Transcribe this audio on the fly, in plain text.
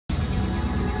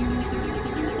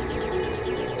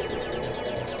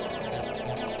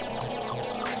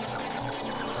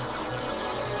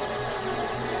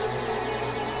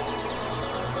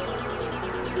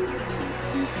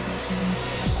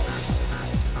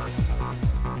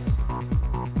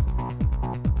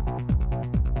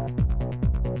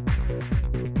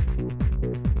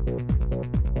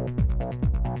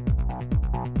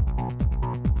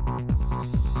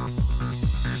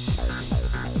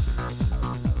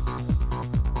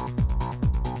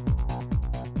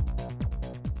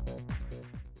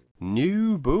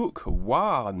New Book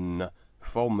 1,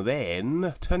 From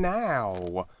Then to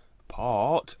Now,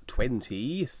 Part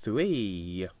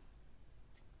 23.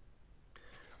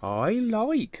 I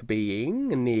like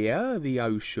being near the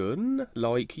ocean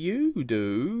like you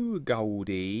do,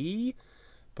 Goldie,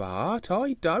 but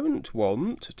I don't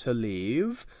want to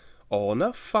live on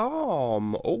a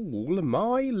farm all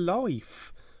my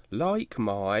life like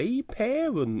my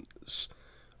parents.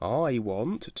 I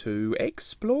want to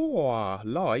explore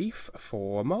life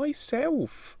for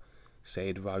myself,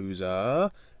 said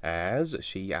Rosa as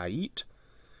she ate.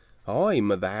 I'm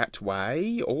that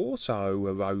way also,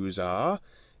 Rosa.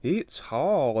 It's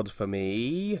hard for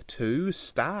me to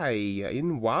stay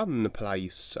in one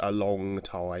place a long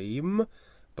time,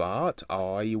 but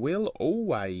I will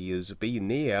always be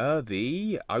near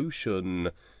the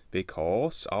ocean,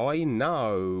 because I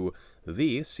know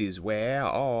this is where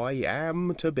I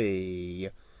am to be,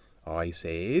 I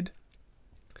said.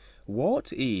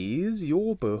 What is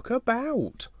your book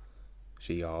about?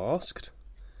 She asked.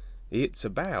 It's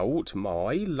about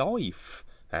my life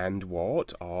and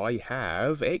what I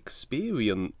have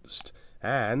experienced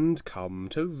and come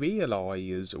to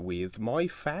realize with my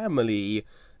family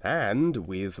and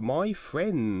with my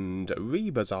friend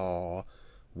Rebazar,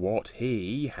 what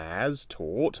he has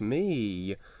taught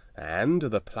me, and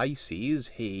the places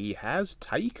he has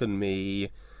taken me,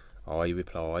 I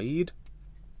replied.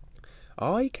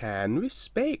 I can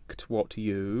respect what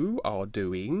you are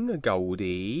doing,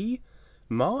 Goldie.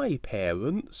 My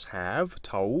parents have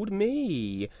told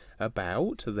me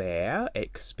about their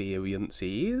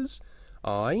experiences.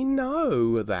 I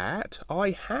know that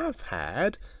I have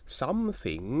had some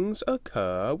things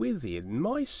occur within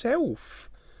myself,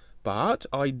 but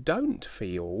I don't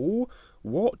feel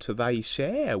what they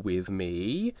share with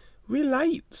me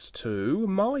relates to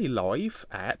my life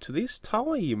at this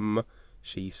time,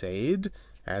 she said,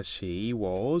 as she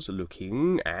was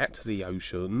looking at the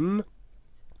ocean.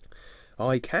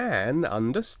 I can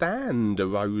understand,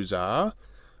 Rosa.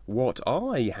 What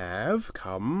I have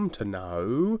come to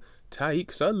know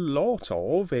takes a lot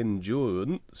of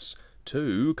endurance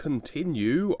to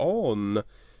continue on.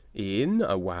 In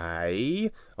a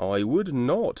way, I would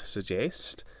not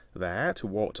suggest that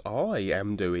what I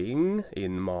am doing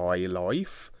in my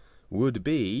life would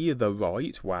be the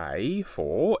right way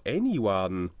for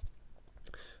anyone.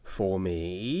 For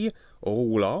me,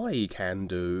 all I can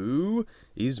do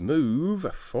is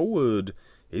move forward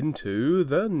into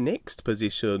the next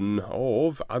position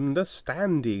of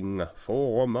understanding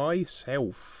for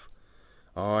myself.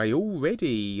 I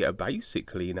already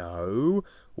basically know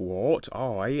what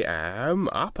I am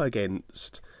up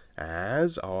against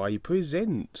as I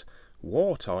present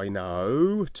what I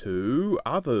know to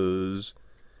others.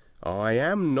 I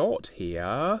am not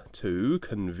here to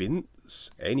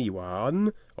convince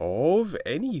anyone of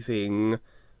anything.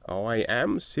 I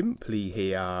am simply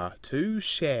here to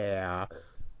share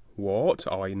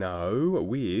what I know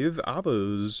with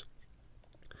others.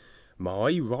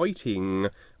 My writing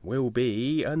will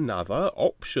be another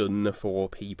option for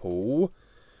people.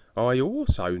 I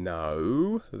also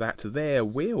know that there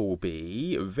will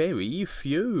be very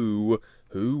few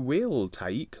who will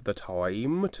take the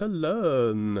time to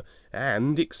learn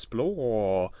and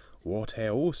explore what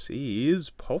else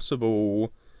is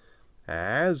possible.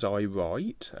 As I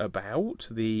write about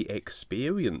the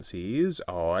experiences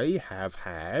I have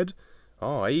had,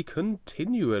 I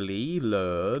continually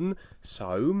learn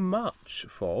so much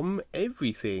from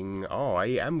everything I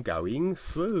am going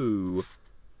through.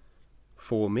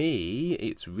 For me,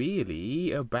 it's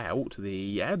really about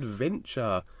the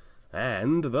adventure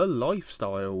and the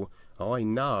lifestyle I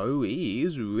know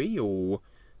is real,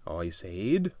 I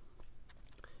said.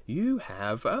 You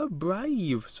have a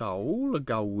brave soul,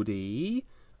 Goldie.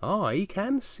 I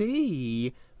can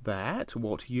see that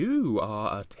what you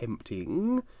are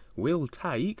attempting will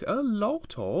take a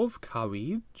lot of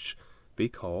courage,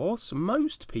 because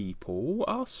most people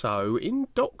are so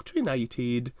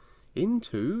indoctrinated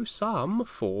into some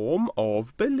form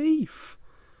of belief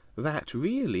that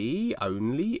really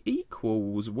only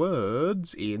equals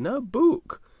words in a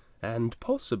book, and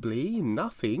possibly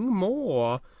nothing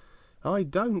more. I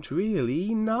don't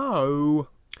really know.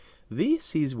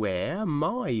 This is where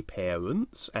my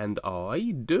parents and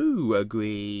I do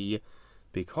agree,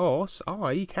 because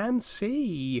I can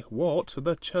see what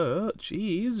the church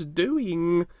is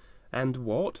doing, and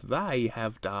what they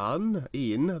have done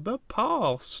in the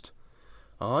past.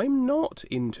 I'm not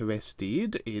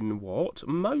interested in what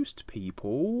most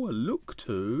people look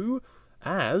to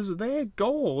as their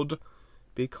God,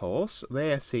 because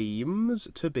there seems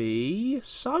to be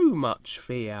so much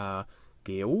fear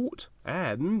guilt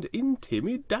and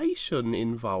intimidation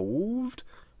involved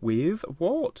with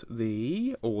what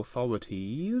the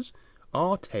authorities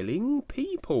are telling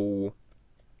people.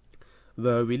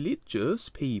 The religious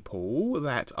people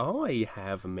that I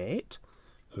have met,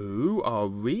 who are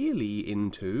really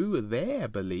into their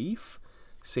belief,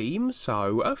 seem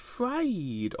so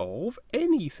afraid of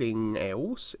anything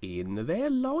else in their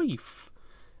life,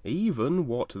 even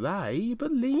what they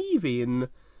believe in.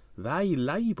 They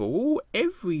label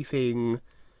everything.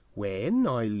 When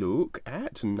I look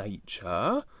at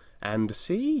nature and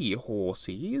see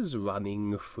horses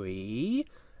running free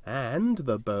and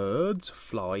the birds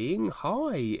flying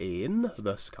high in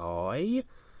the sky,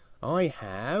 I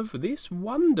have this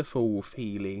wonderful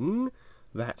feeling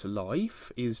that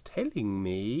life is telling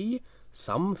me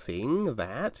something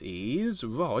that is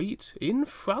right in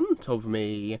front of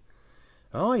me.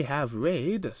 I have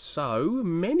read so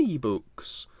many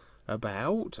books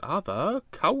about other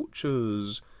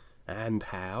cultures and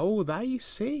how they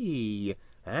see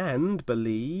and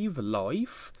believe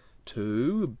life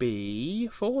to be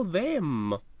for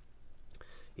them.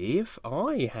 If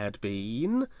I had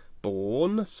been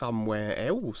born somewhere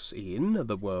else in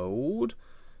the world,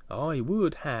 I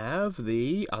would have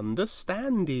the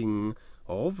understanding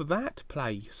of that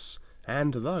place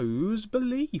and those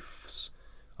beliefs.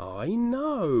 I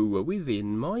know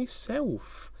within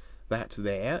myself that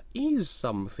there is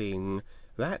something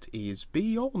that is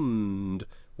beyond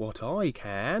what I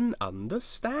can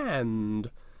understand,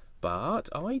 but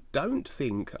I don't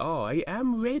think I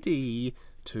am ready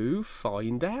to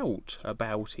find out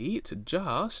about it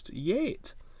just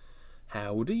yet.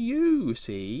 How do you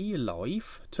see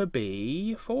life to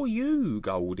be for you,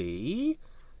 Goldie?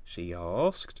 She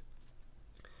asked.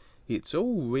 It's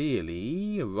all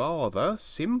really rather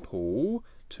simple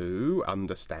to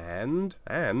understand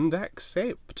and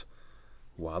accept.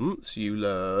 Once you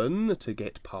learn to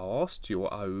get past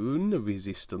your own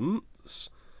resistance,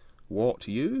 what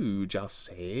you just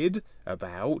said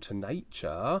about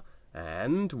nature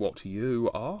and what you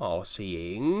are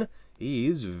seeing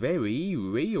is very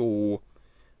real.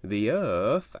 The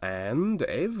earth and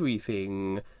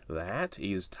everything that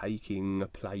is taking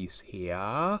place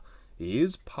here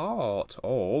is part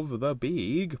of the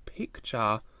big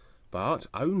picture, but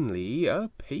only a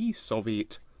piece of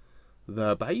it.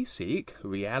 The basic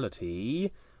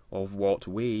reality of what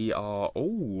we are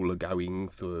all going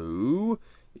through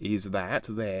is that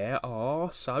there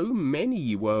are so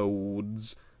many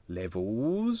worlds,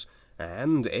 levels,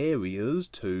 and areas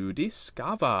to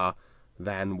discover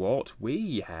than what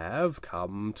we have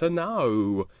come to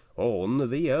know on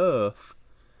the earth.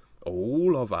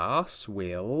 All of us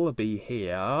will be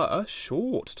here a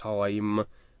short time,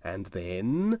 and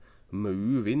then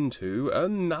move into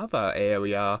another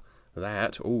area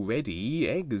that already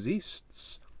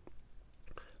exists.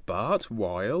 But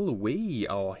while we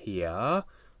are here,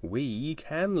 we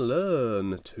can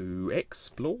learn to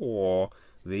explore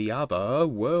the other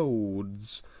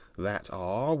worlds that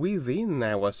are within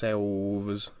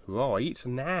ourselves right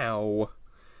now.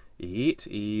 It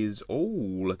is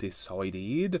all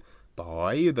decided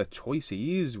by the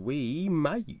choices we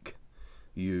make.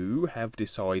 You have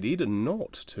decided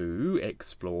not to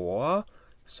explore,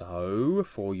 so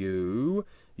for you,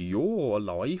 your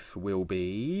life will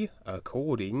be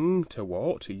according to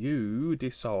what you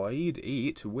decide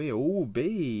it will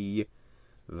be.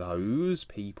 Those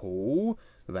people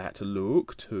that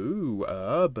look to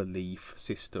a belief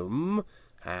system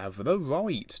have the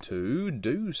right to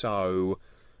do so,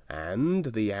 and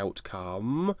the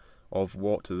outcome of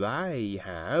what they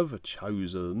have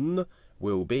chosen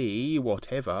will be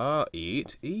whatever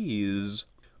it is.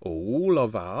 All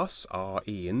of us are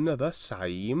in the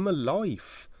same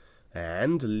life,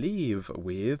 and live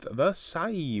with the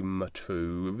same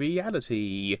true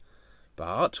reality,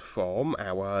 but from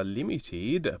our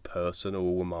limited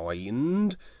personal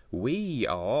mind, we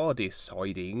are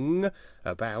deciding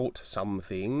about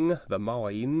something the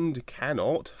mind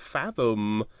cannot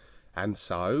fathom, and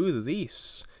so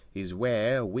this is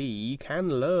where we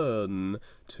can learn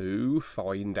to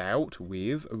find out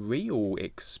with real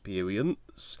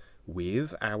experience,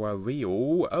 with our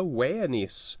real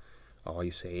awareness, I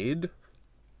said.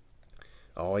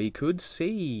 I could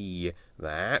see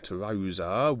that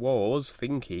Rosa was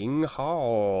thinking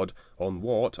hard on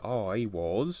what I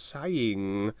was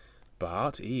saying,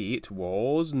 but it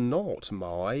was not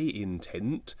my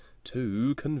intent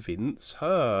to convince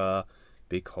her,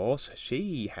 because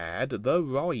she had the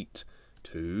right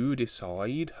to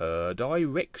decide her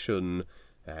direction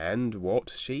and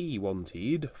what she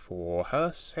wanted for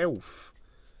herself.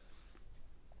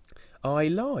 I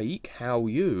like how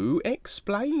you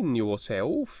explain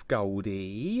yourself,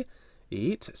 Goldie.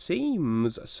 It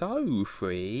seems so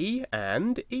free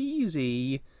and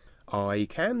easy. I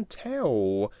can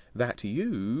tell that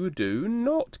you do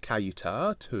not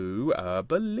cater to a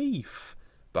belief,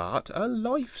 but a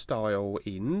lifestyle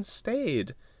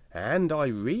instead, and I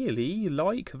really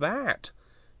like that,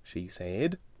 she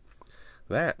said.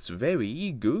 That's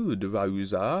very good,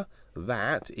 Rosa.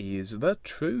 That is the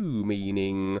true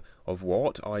meaning of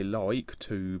what I like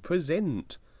to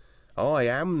present. I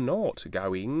am not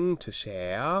going to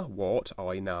share what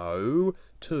I know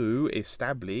to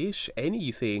establish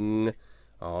anything.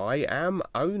 I am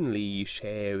only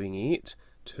sharing it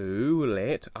to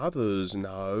let others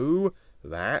know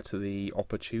that the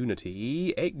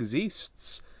opportunity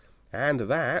exists, and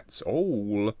that's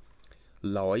all.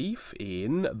 Life,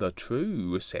 in the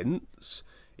true sense,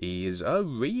 is a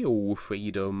real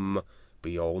freedom,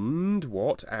 beyond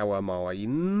what our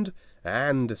mind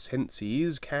and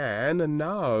senses can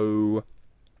know.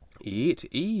 It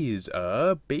is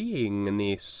a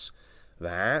beingness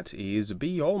that is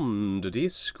beyond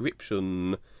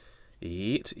description.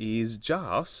 It is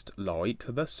just like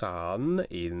the sun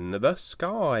in the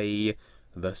sky,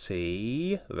 the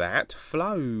sea that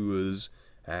flows,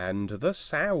 and the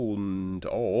sound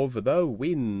of the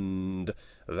wind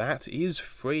that is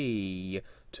free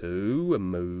to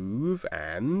move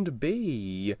and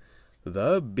be.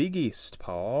 The biggest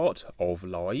part of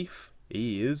life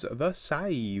is the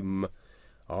same.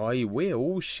 I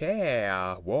will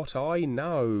share what I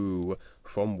know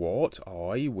from what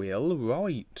I will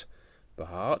write,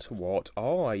 but what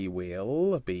I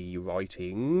will be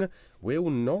writing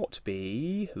will not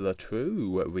be the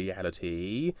true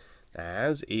reality,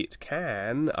 as it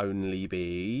can only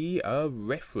be a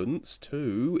reference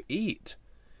to it.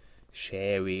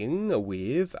 Sharing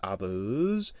with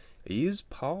others is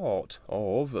part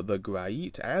of the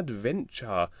great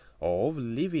adventure of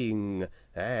living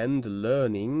and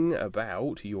learning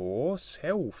about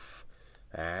yourself,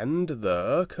 and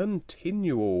the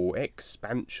continual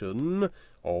expansion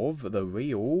of the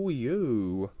real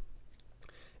you.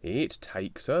 It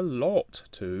takes a lot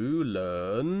to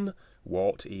learn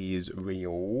what is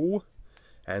real,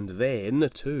 and then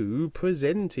to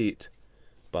present it.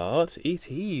 But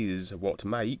it is what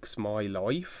makes my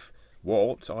life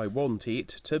what I want it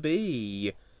to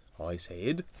be, I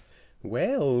said.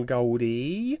 Well,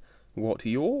 Goldie, what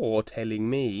you're telling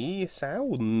me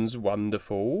sounds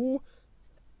wonderful.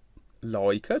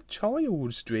 Like a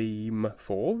child's dream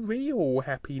for real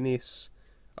happiness.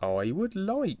 I would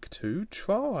like to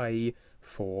try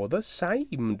for the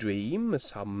same dream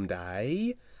some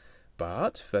day,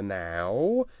 but for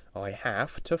now I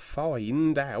have to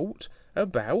find out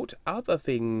about other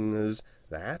things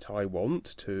that I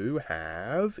want to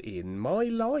have in my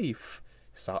life,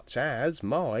 such as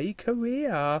my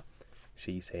career,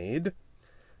 she said.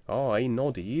 I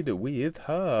nodded with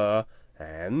her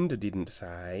and didn't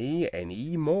say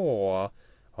any more.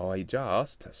 I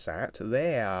just sat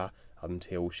there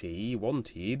until she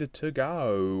wanted to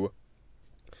go.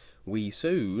 We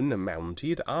soon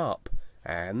mounted up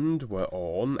and were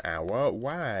on our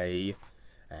way.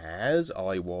 As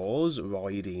I was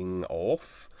riding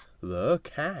off, the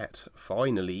cat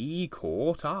finally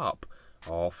caught up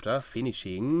after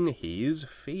finishing his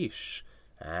fish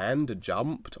and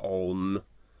jumped on.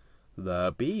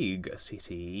 The big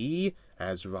city,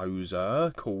 as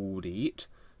Rosa called it,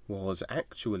 was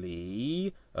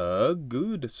actually a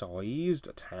good-sized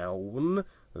town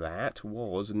that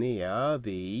was near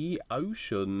the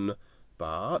ocean,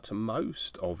 but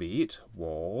most of it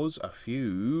was a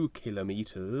few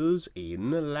kilometres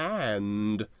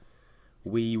inland.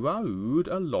 We rode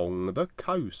along the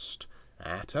coast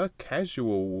at a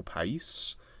casual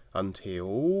pace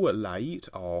until late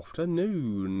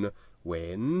afternoon,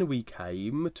 when we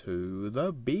came to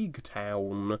the big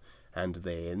town, and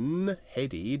then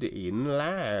headed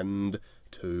inland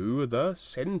to the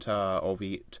centre of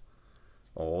it.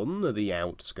 On the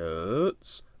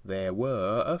outskirts there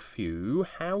were a few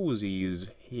houses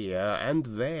here and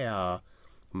there.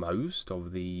 Most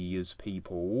of these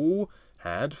people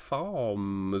had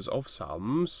farms of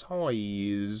some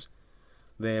size.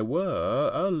 There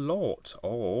were a lot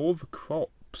of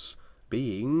crops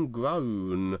being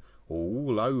grown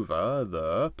all over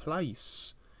the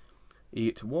place.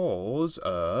 It was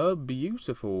a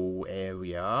beautiful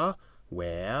area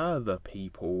where the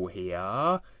people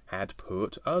here had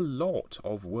put a lot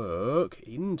of work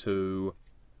into.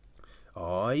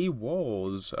 I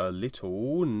was a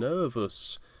little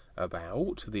nervous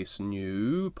about this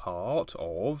new part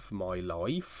of my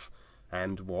life,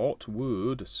 and what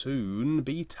would soon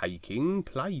be taking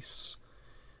place.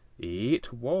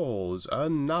 It was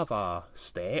another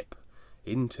step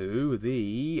into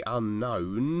the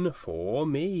unknown for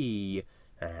me,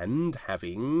 and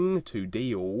having to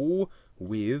deal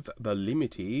with the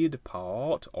limited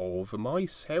part of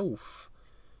myself.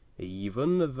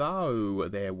 Even though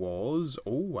there was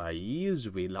always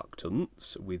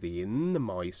reluctance within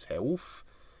myself,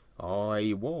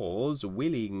 I was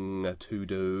willing to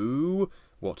do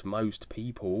what most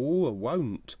people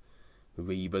won't.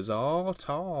 Rebazar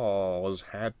Tars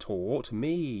had taught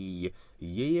me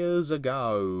years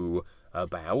ago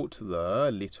about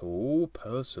the little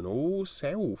personal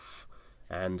self,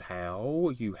 and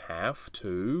how you have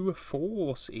to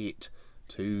force it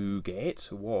to get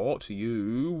what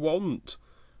you want,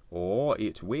 or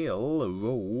it will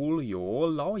rule your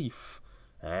life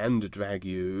and drag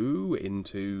you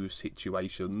into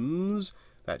situations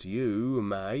that you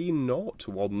may not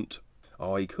want.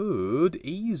 I could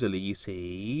easily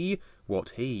see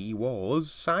what he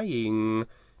was saying,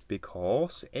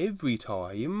 because every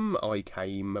time I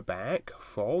came back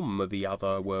from the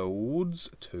other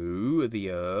worlds to the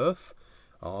earth,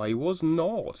 I was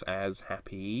not as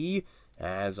happy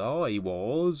as I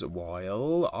was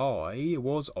while I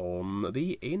was on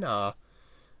the inner.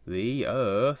 The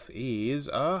earth is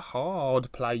a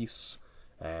hard place,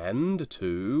 and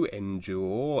to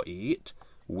endure it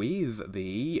with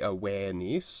the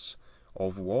awareness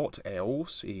of what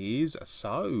else is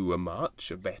so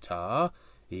much better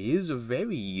is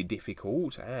very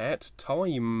difficult at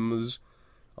times.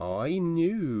 I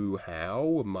knew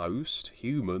how most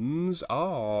humans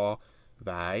are.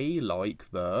 They like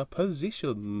the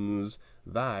positions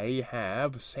they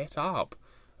have set up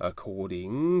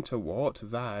according to what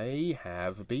they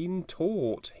have been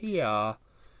taught here,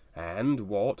 and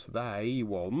what they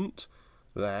want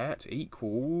that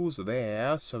equals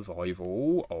their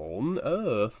survival on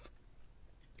Earth.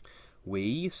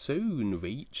 We soon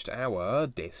reached our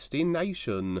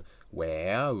destination,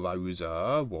 where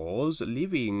Rosa was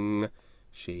living.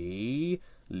 She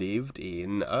lived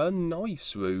in a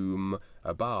nice room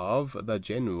above the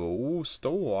general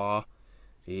store.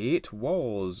 It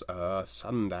was a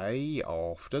Sunday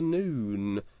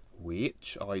afternoon,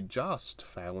 which I just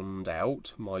found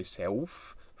out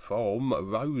myself from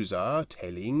Rosa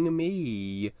telling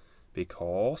me,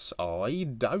 because I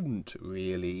don't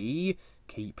really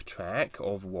keep track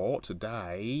of what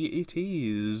day it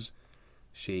is.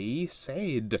 She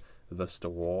said the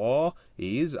store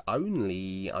is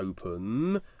only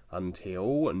open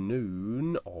until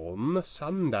noon on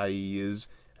Sundays,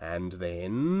 and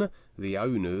then the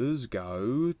owners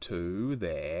go to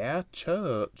their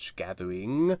church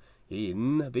gathering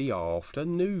in the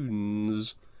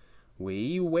afternoons.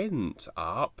 We went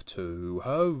up to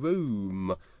her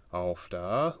room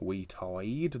after we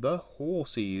tied the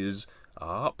horses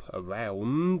up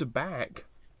around back.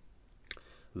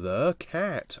 The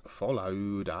cat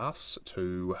followed us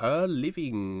to her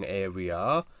living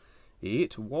area.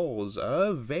 It was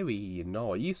a very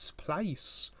nice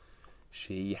place.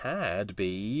 She had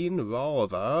been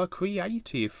rather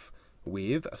creative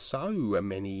with so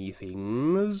many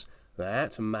things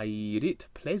that made it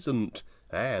pleasant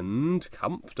and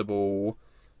comfortable.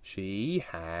 She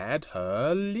had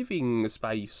her living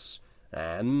space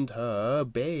and her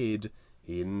bed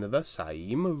in the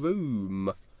same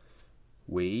room.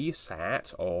 We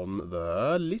sat on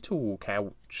the little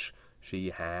couch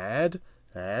she had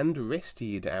and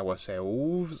rested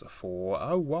ourselves for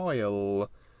a while.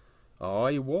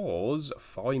 I was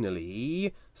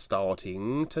finally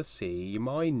starting to see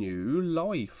my new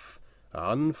life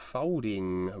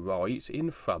unfolding right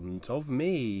in front of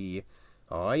me.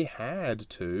 I had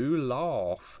to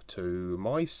laugh to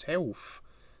myself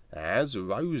as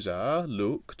Rosa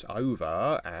looked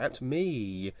over at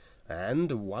me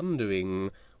and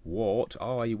wondering what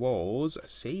I was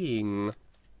seeing.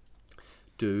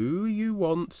 "Do you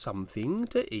want something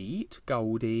to eat,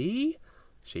 Goldie?"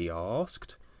 she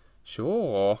asked.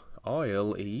 "Sure,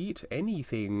 I'll eat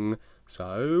anything,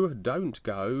 so don't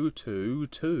go to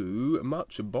too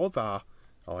much bother,"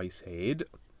 I said.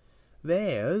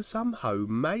 "There's some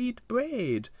homemade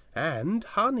bread and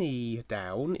honey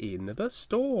down in the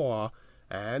store,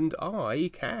 and I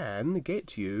can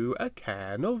get you a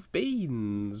can of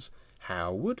beans.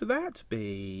 How would that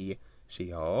be?"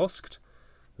 she asked.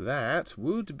 "That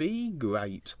would be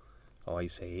great," I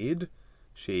said.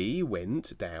 She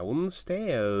went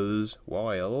downstairs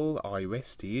while I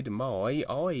rested my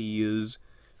eyes.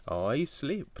 I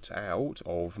slipped out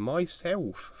of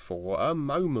myself for a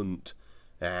moment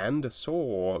and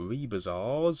saw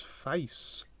Rebazar's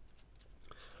face.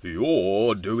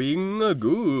 "You're doing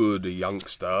good,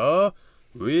 youngster.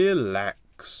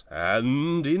 Relax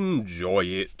and enjoy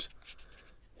it,"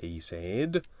 he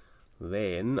said.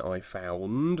 Then I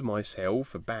found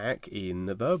myself back in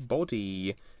the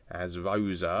body, as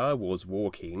Rosa was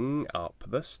walking up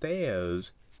the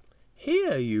stairs.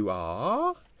 "Here you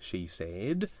are," she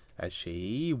said, as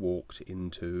she walked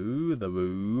into the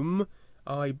room.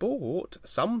 "I bought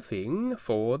something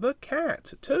for the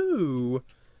cat, too,"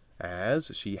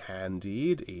 as she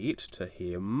handed it to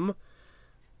him.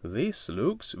 "This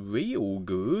looks real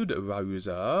good,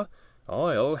 Rosa.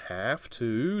 I'll have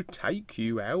to take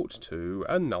you out to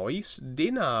a nice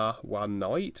dinner one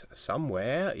night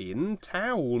somewhere in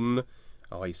town,"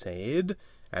 I said,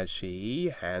 as she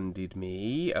handed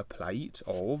me a plate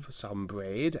of some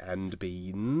bread and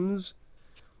beans.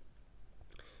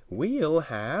 "We'll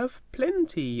have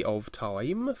plenty of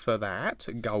time for that,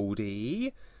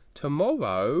 Goldie.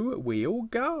 Tomorrow we'll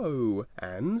go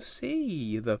and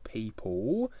see the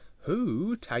people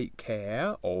who take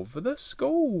care of the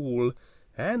school,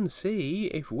 and see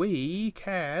if we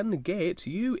can get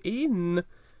you in,"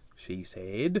 she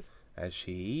said, as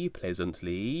she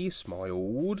pleasantly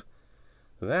smiled.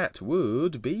 "That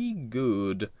would be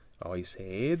good," I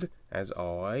said, as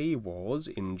I was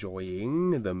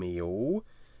enjoying the meal.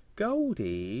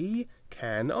 "Goldie,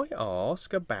 can I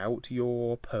ask about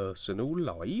your personal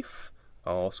life?"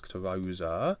 asked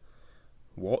Rosa.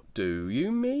 "What do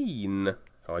you mean?"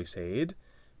 I said.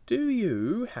 "Do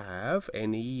you have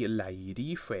any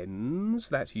lady friends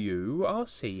that you are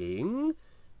seeing?"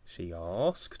 she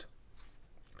asked.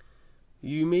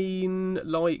 "You mean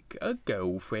like a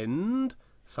girlfriend?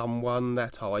 Someone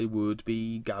that I would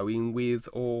be going with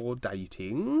or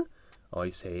dating?" I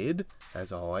said,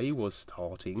 as I was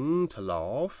starting to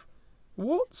laugh.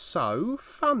 "What's so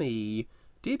funny?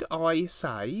 Did I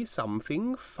say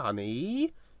something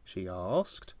funny?" she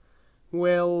asked.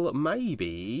 "Well,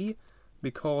 maybe,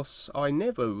 because I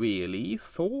never really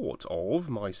thought of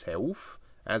myself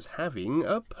as having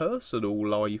a personal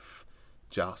life,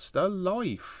 just a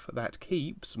life that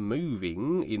keeps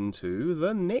moving into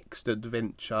the next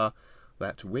adventure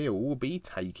that will be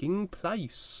taking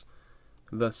place.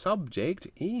 The subject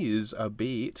is a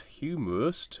bit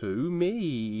humorous to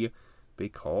me,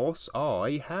 because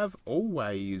I have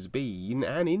always been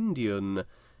an Indian,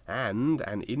 and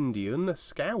an Indian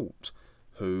scout,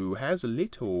 who has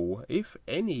little, if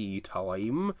any,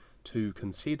 time to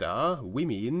consider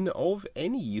women of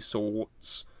any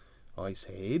sorts," I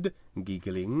said,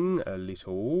 giggling a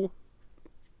little.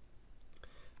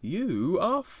 "You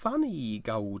are funny,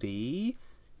 Goldie.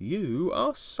 You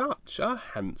are such a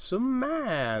handsome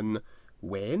man.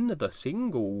 When the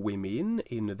single women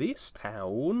in this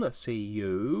town see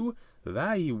you,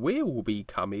 they will be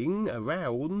coming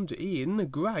around in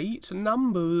great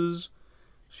numbers,"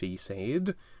 she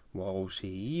said, while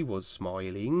she was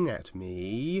smiling at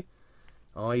me.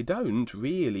 "I don't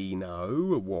really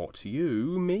know what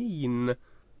you mean,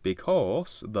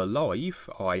 because the life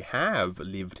I have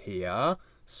lived here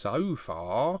so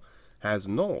far has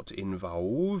not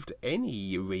involved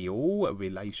any real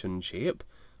relationship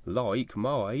like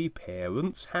my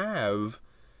parents have.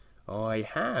 I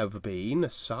have been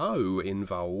so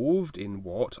involved in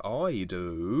what I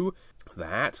do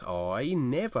that I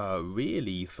never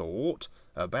really thought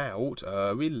about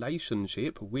a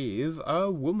relationship with a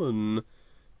woman.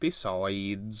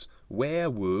 Besides, where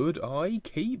would I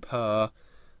keep her?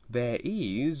 There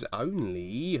is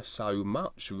only so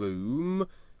much room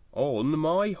on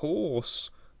my horse,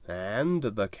 and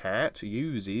the cat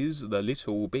uses the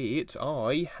little bit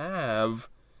I have.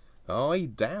 I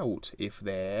doubt if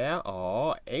there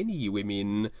are any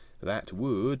women that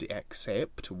would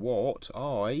accept what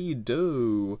I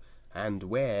do, and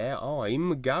where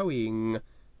I'm going,"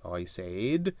 I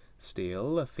said,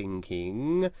 still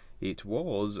thinking it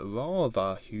was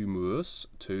rather humorous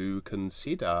to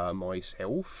consider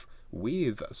myself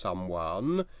with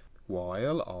someone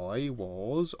while I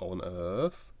was on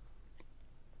earth.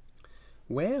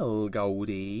 "Well,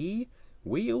 Goldie,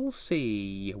 we'll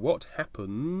see what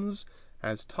happens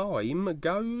as time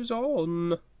goes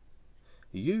on.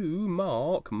 You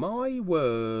mark my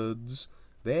words,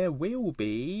 there will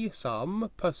be some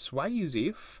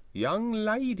persuasive young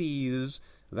ladies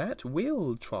that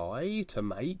will try to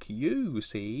make you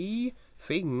see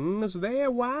things their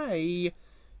way,"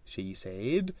 she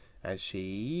said, as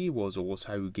she was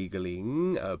also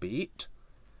giggling a bit.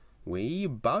 We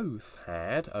both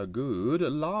had a good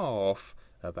laugh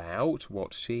about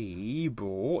what she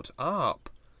brought up.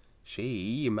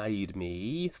 She made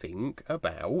me think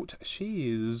about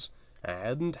Shiz,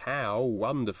 and how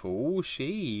wonderful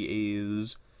she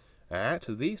is, At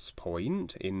this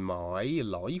point in my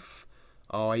life,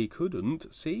 I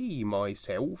couldn't see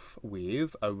myself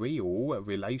with a real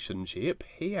relationship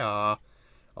here.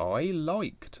 I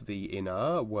liked the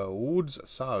inner worlds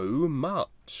so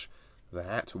much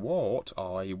that what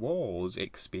I was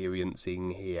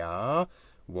experiencing here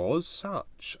was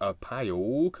such a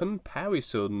pale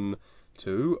comparison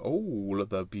to all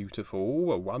the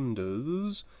beautiful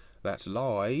wonders that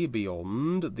lie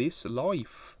beyond this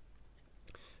life.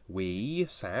 We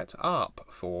sat up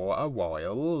for a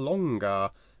while longer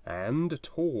and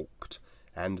talked,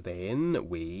 and then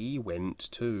we went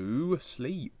to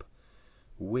sleep.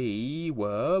 We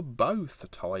were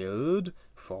both tired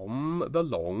from the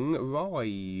long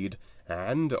ride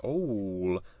and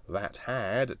all that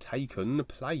had taken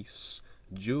place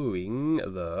during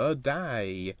the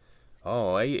day.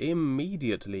 I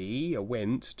immediately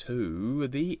went to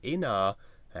the inn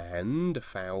and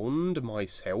found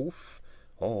myself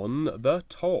on the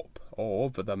top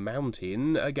of the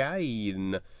mountain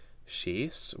again.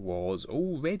 Shiss was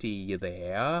already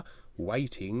there,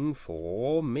 waiting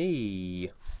for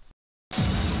me.